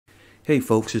Hey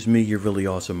folks, it's me, your really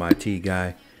awesome IT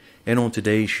guy, and on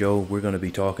today's show we're going to be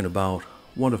talking about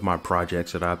one of my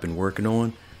projects that I've been working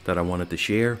on that I wanted to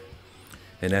share,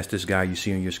 and that's this guy you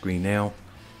see on your screen now.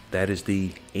 That is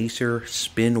the Acer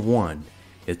Spin 1.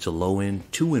 It's a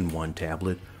low-end 2-in-1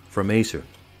 tablet from Acer.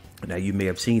 Now you may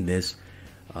have seen this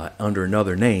under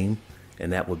another name,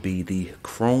 and that would be the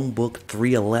Chromebook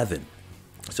 311.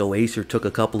 So Acer took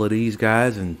a couple of these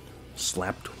guys and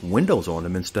slapped Windows on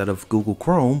them instead of Google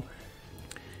Chrome,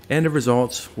 and the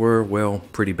results were, well,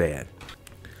 pretty bad.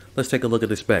 Let's take a look at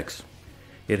the specs.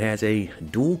 It has a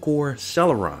dual-core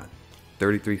Celeron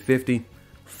 3350,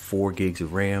 4 gigs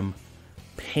of RAM,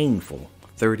 painful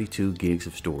 32 gigs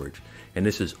of storage, and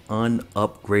this is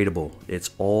unupgradable. It's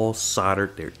all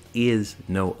soldered. There is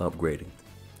no upgrading.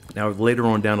 Now later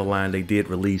on down the line they did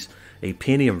release a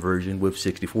Pentium version with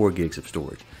 64 gigs of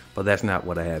storage, but that's not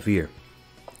what I have here.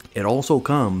 It also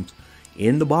comes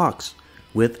in the box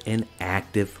with an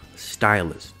active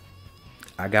stylus.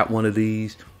 I got one of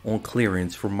these on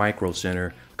clearance from Micro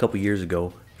Center a couple years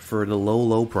ago for the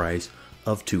low price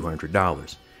of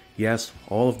 $200. Yes,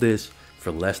 all of this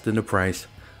for less than the price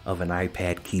of an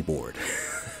iPad keyboard.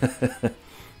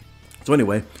 So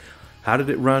anyway, how did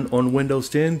it run on Windows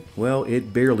 10? Well,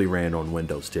 it barely ran on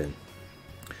Windows 10.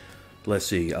 Let's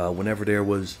see, whenever there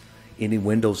was any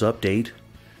Windows update,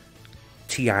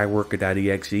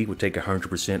 TiWorker.exe would take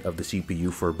 100% of the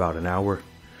CPU for about an hour.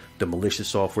 The malicious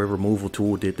software removal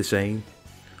tool did the same.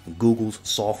 Google's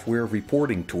software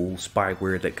reporting tool,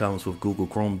 spyware that comes with Google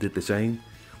Chrome, did the same,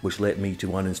 which led me to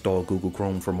uninstall Google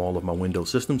Chrome from all of my Windows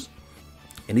systems.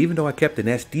 And even though I kept an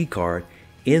SD card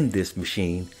in this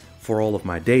machine for all of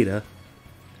my data,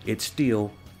 it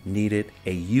still needed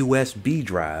a USB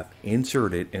drive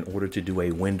inserted in order to do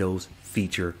a Windows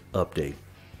feature update,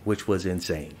 which was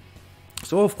insane.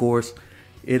 So of course,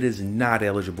 it is not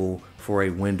eligible for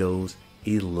a Windows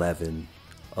 11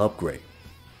 upgrade.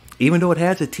 Even though it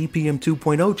has a TPM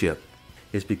 2.0 chip,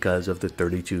 it's because of the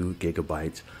 32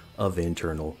 gigabytes of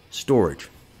internal storage.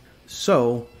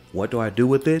 So what do I do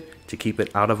with it to keep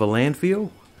it out of a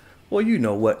landfill? Well, you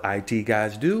know what IT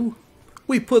guys do.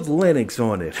 We put Linux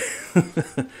on it.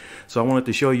 So I wanted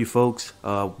to show you folks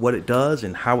what it does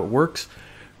and how it works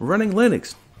running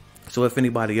Linux. So if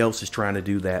anybody else is trying to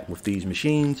do that with these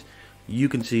machines, you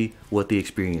can see what the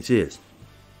experience is.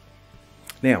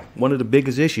 Now, one of the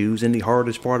biggest issues and the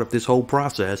hardest part of this whole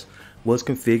process was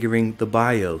configuring the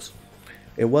BIOS.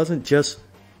 It wasn't just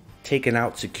taking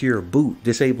out secure boot,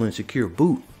 disabling secure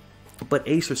boot, but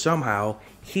Acer somehow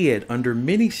hid under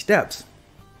many steps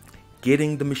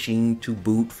getting the machine to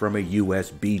boot from a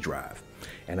USB drive.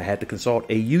 And I had to consult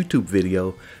a YouTube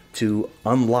video to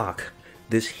unlock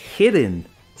this hidden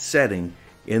setting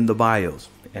in the BIOS,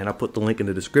 and I put the link in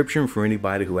the description for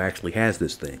anybody who actually has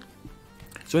this thing.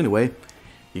 So anyway,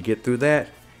 you get through that,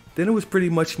 then it was pretty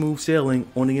much smooth sailing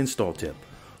on the install tip.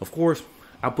 Of course,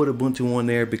 I put Ubuntu on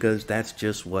there because that's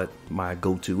just what my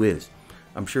go-to is.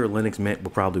 I'm sure Linux Mint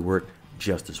will probably work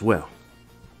just as well.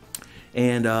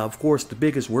 And of course, the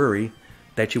biggest worry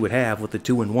that you would have with the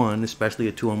 2-in-1, especially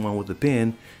a 2-in-1 with a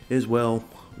pen, is, well,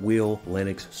 will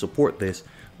Linux support this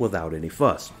without any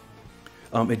fuss?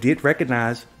 It did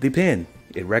recognize the pen.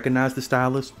 It recognized the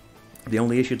stylus. The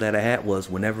only issue that I had was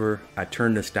whenever I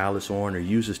turned the stylus on or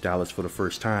used the stylus for the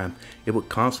first time, it would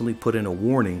constantly put in a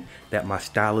warning that my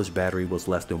stylus battery was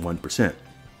less than 1%.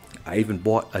 I even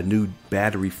bought a new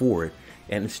battery for it,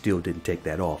 and it still didn't take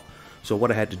that off. So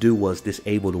what I had to do was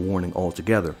disable the warning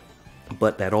altogether.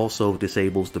 But that also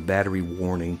disables the battery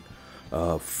warning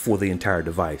for the entire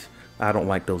device. I don't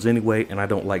like those anyway, and I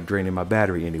don't like draining my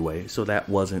battery anyway, so that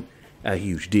wasn't a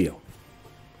huge deal.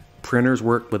 Printers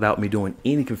worked without me doing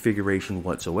any configuration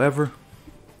whatsoever.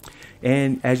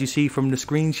 And as you see from the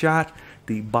screenshot,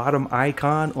 the bottom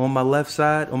icon on my left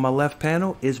side, on my left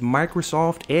panel, is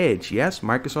Microsoft Edge. Yes,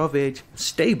 Microsoft Edge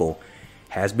Stable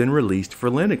has been released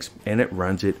for Linux, and it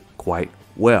runs it quite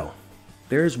well.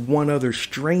 There's one other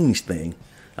strange thing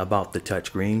about the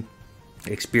touchscreen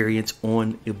experience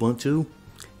on Ubuntu,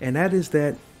 and that is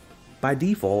that by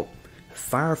default,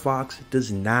 Firefox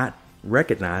does not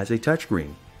recognize a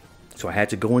touchscreen. So I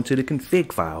had to go into the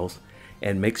config files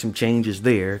and make some changes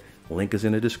there. Link is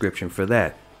in the description for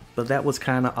that. But that was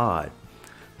kind of odd.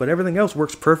 But everything else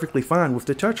works perfectly fine with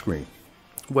the touchscreen.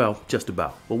 Well, just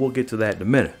about. But we'll get to that in a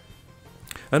minute.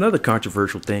 Another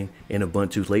controversial thing in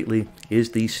Ubuntu lately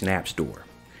is the Snap Store.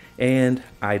 And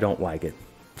I don't like it.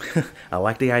 I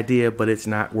like the idea, but it's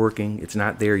not working. It's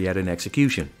not there yet in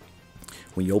execution.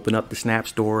 When you open up the Snap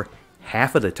Store,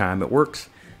 half of the time it works.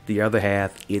 The other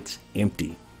half, it's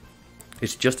empty.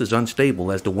 It's just as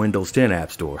unstable as the Windows 10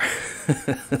 App Store.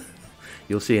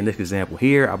 You'll see in this example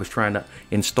here, I was trying to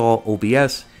install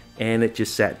OBS and it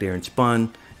just sat there and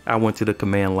spun. I went to the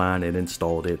command line and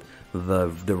installed it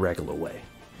the regular way.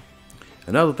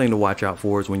 Another thing to watch out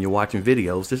for is when you're watching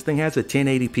videos, this thing has a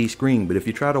 1080p screen, but if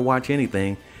you try to watch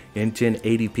anything in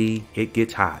 1080p, it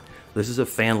gets hot. This is a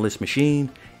fanless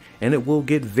machine and it will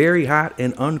get very hot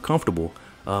and uncomfortable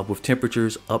with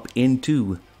temperatures up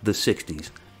into the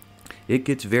 60s. It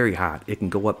gets very hot. It can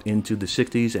go up into the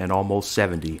 60s and almost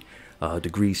 70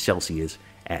 degrees Celsius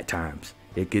at times.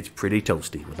 It gets pretty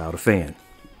toasty without a fan.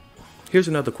 Here's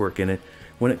another quirk in it.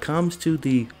 When it comes to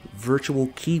the virtual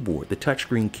keyboard, the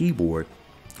touchscreen keyboard,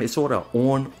 it's sort of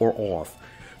on or off.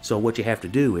 So what you have to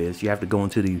do is you have to go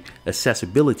into the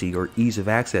accessibility or ease of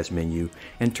access menu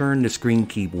and turn the screen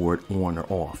keyboard on or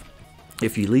off.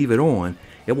 If you leave it on,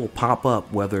 it will pop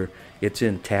up whether it's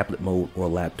in tablet mode or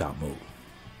laptop mode.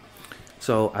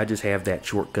 So I just have that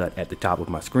shortcut at the top of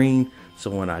my screen.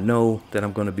 So when I know that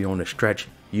I'm going to be on a stretch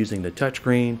using the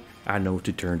touchscreen, I know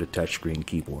to turn the touchscreen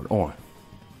keyboard on.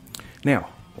 Now,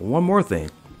 one more thing,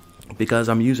 because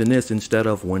I'm using this instead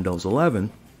of Windows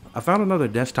 11, I found another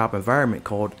desktop environment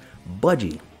called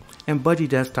Budgie. And Budgie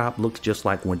desktop looks just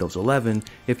like Windows 11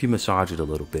 if you massage it a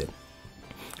little bit.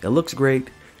 It looks great,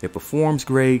 it performs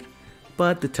great,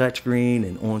 but the touchscreen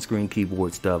and on-screen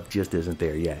keyboard stuff just isn't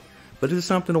there yet. But it's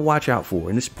something to watch out for,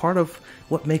 and it's part of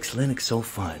what makes Linux so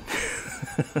fun.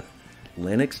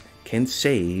 Linux can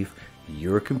save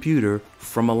your computer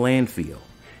from a landfill.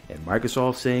 And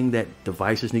Microsoft saying that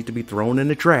devices need to be thrown in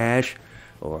the trash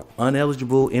or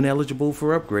ineligible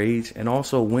for upgrades, and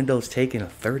also Windows taking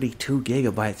 32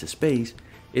 gigabytes of space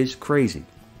is crazy.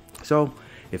 So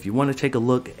if you want to take a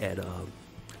look at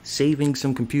saving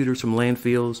some computers from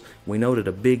landfills, we know that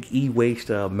a big e-waste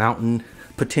mountain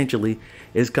potentially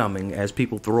is coming as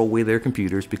people throw away their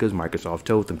computers because Microsoft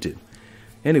told them to.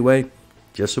 Anyway,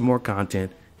 just some more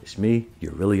content. It's me,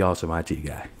 your really awesome IT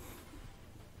guy.